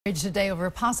Today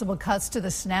over possible cuts to the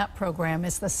SNAP program.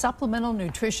 It's the Supplemental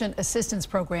Nutrition Assistance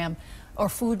Program, or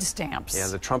food stamps. Yeah,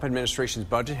 the Trump administration's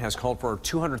budget has called for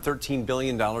 $213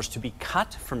 billion to be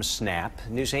cut from SNAP.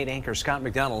 News 8 anchor Scott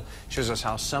McDonald shows us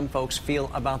how some folks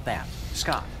feel about that.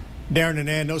 Scott. Darren and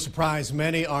Ann, no surprise,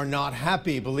 many are not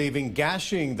happy, believing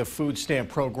gashing the food stamp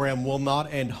program will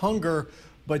not end hunger,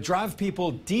 but drive people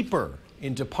deeper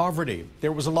into poverty.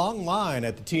 There was a long line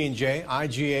at the T&J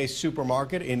IGA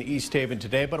supermarket in East Haven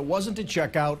today, but it wasn't to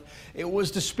check out. It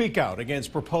was to speak out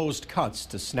against proposed cuts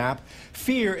to SNAP.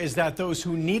 Fear is that those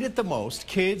who need it the most,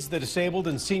 kids, the disabled,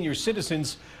 and senior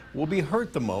citizens, will be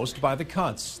hurt the most by the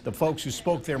cuts. The folks who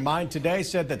spoke their mind today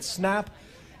said that SNAP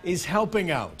is helping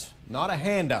out, not a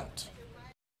handout.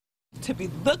 To be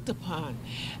looked upon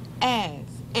as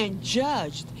and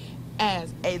judged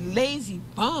as a lazy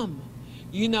bum,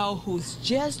 you know, who's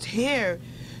just here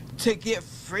to get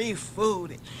free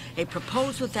food. A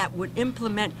proposal that would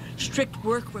implement strict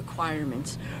work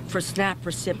requirements for SNAP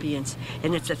recipients,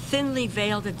 and it's a thinly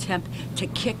veiled attempt to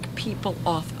kick people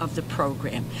off of the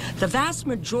program. The vast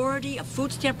majority of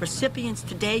food stamp recipients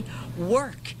today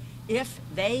work if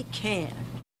they can.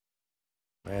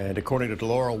 And according to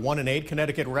Delora, 1 in 8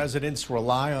 Connecticut residents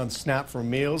rely on SNAP for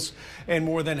meals, and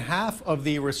more than half of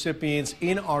the recipients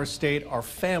in our state are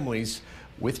families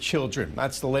with children.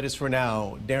 That's the latest for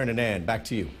now. Darren and Ann, back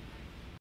to you.